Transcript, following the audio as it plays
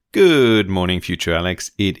Good morning, future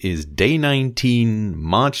Alex. It is day 19,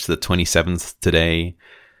 March the 27th today,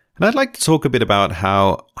 and I'd like to talk a bit about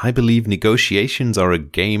how I believe negotiations are a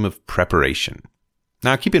game of preparation.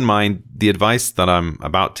 Now, keep in mind, the advice that I'm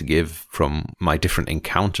about to give from my different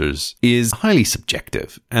encounters is highly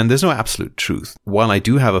subjective, and there's no absolute truth. While I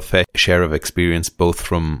do have a fair share of experience, both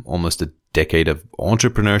from almost a decade of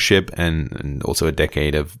entrepreneurship and also a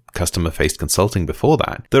decade of customer-faced consulting before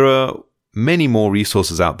that, there are many more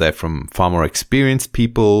resources out there from far more experienced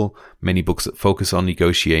people, many books that focus on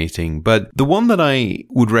negotiating. But the one that I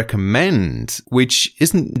would recommend, which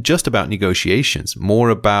isn't just about negotiations, more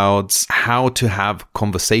about how to have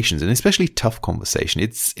conversations, and especially tough conversation.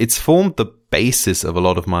 It's formed the basis of a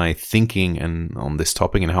lot of my thinking and on this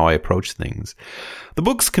topic and how I approach things. The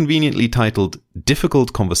book's conveniently titled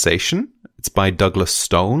Difficult Conversation. It's by Douglas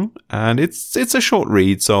Stone, and it's a short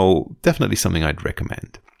read, so definitely something I'd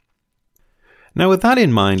recommend. Now, with that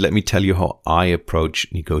in mind, let me tell you how I approach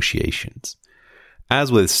negotiations. As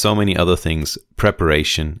with so many other things,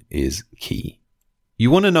 preparation is key.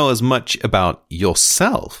 You want to know as much about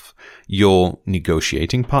yourself, your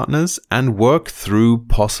negotiating partners, and work through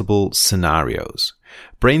possible scenarios.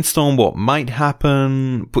 Brainstorm what might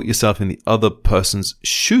happen, put yourself in the other person's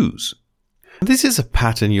shoes. This is a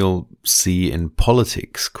pattern you'll see in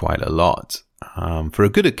politics quite a lot. For a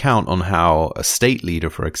good account on how a state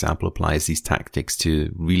leader, for example, applies these tactics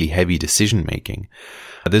to really heavy decision making,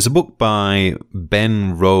 there's a book by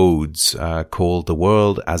Ben Rhodes called The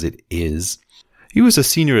World as It Is. He was a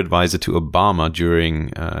senior advisor to Obama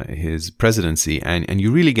during his presidency, and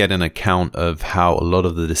you really get an account of how a lot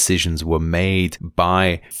of the decisions were made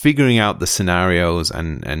by figuring out the scenarios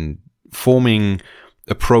and forming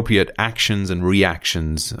appropriate actions and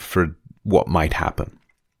reactions for what might happen.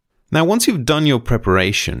 Now, once you've done your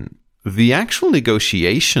preparation, the actual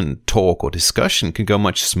negotiation talk or discussion can go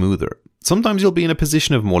much smoother. Sometimes you'll be in a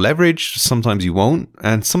position of more leverage, sometimes you won't,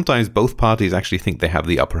 and sometimes both parties actually think they have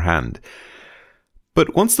the upper hand.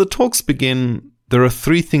 But once the talks begin, there are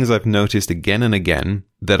three things I've noticed again and again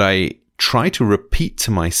that I try to repeat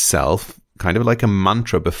to myself, kind of like a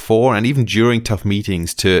mantra before and even during tough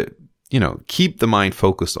meetings to, keep the mind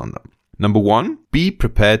focused on them. Number one, be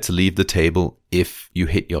prepared to leave the table if you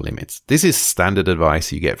hit your limits. This is standard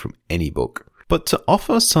advice you get from any book. But to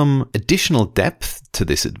offer some additional depth to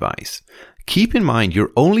this advice, keep in mind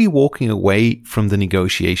you're only walking away from the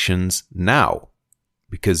negotiations now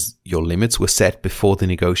because your limits were set before the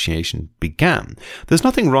negotiation began. There's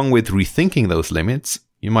nothing wrong with rethinking those limits.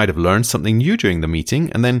 You might have learned something new during the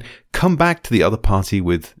meeting and then come back to the other party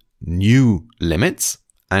with new limits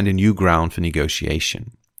and a new ground for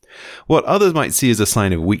negotiation. What others might see as a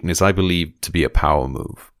sign of weakness, I believe to be a power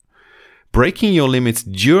move. Breaking your limits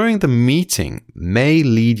during the meeting may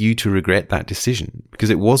lead you to regret that decision because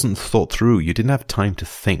it wasn't thought through. You didn't have time to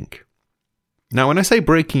think. Now, when I say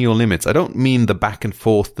breaking your limits, I don't mean the back and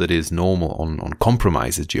forth that is normal on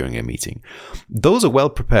compromises during a meeting. Those are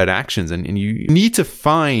well-prepared actions, and you need to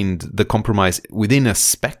find the compromise within a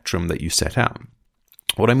spectrum that you set out.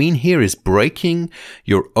 What I mean here is breaking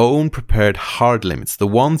your own prepared hard limits, the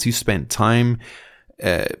ones you spent time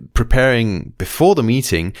preparing before the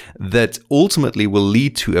meeting that ultimately will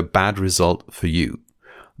lead to a bad result for you.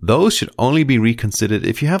 Those should only be reconsidered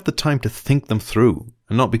if you have the time to think them through,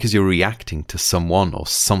 and not because you're reacting to someone or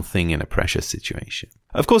something in a pressure situation.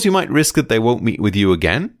 Of course, you might risk that they won't meet with you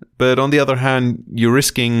again, but on the other hand, you're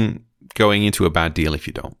risking going into a bad deal if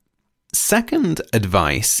you don't. Second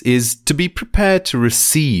advice is to be prepared to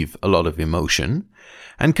receive a lot of emotion,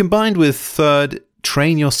 and combined with third,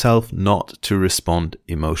 train yourself not to respond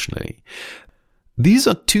emotionally. These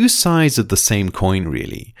are two sides of the same coin,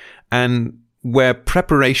 really, and where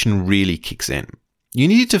preparation really kicks in. You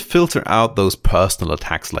need to filter out those personal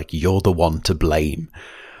attacks like you're the one to blame,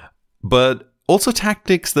 but also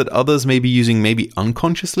tactics that others may be using maybe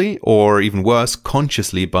unconsciously or even worse,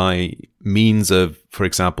 consciously by means of, for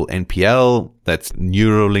example, NPL, that's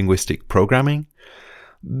neuro-linguistic programming.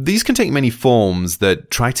 These can take many forms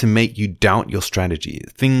that try to make you doubt your strategy.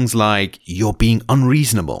 Things like you're being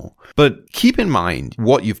unreasonable. But keep in mind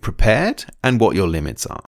what you've prepared and what your limits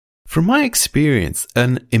are. From my experience,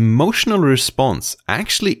 an emotional response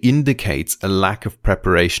actually indicates a lack of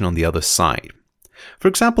preparation on the other side. For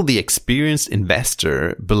example, the experienced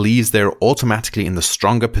investor believes they're automatically in the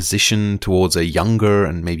stronger position towards a younger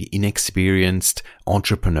and maybe inexperienced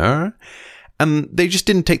entrepreneur, and they just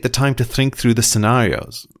didn't take the time to think through the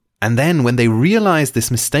scenarios. And then when they realize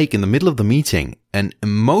this mistake in the middle of the meeting, an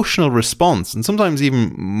emotional response, and sometimes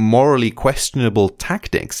even morally questionable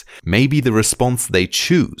tactics, may be the response they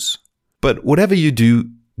choose. But whatever you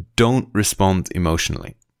do, don't respond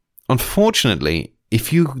emotionally. unfortunately,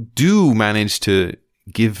 if you do manage to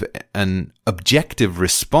give an objective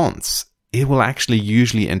response, it will actually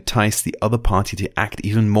usually entice the other party to act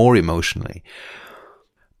even more emotionally.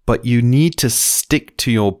 But you need to stick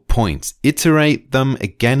to your points. Iterate them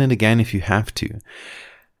again and again if you have to.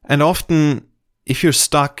 And often, if you're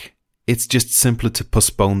stuck, it's just simpler to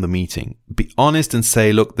postpone the meeting. Be honest and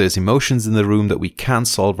say, look, there's emotions in the room that we can't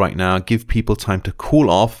solve right now. Give people time to cool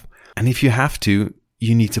off. And if you have to,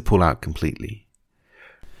 you need to pull out completely.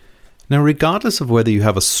 Now, regardless of whether you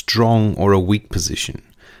have a strong or a weak position,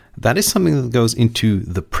 that is something that goes into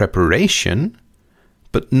the preparation,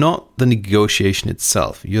 but not the negotiation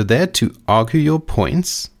itself. You're there to argue your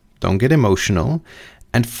points, don't get emotional,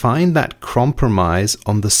 and find that compromise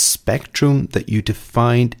on the spectrum that you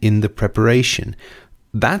defined in the preparation.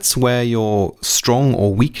 That's where your strong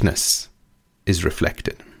or weakness is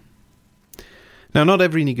reflected. Now, not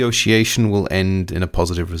every negotiation will end in a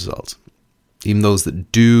positive result. Even those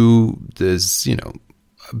that do, there's,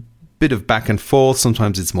 a bit of back and forth.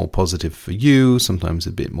 Sometimes it's more positive for you, sometimes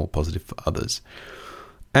a bit more positive for others.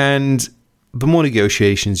 And the more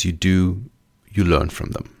negotiations you do, you learn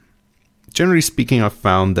from them. Generally speaking, I've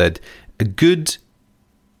found that a good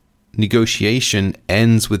negotiation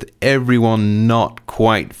ends with everyone not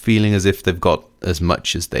quite feeling as if they've got as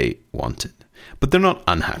much as they wanted. But they're not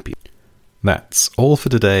unhappy. That's all for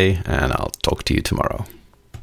today, and I'll talk to you tomorrow.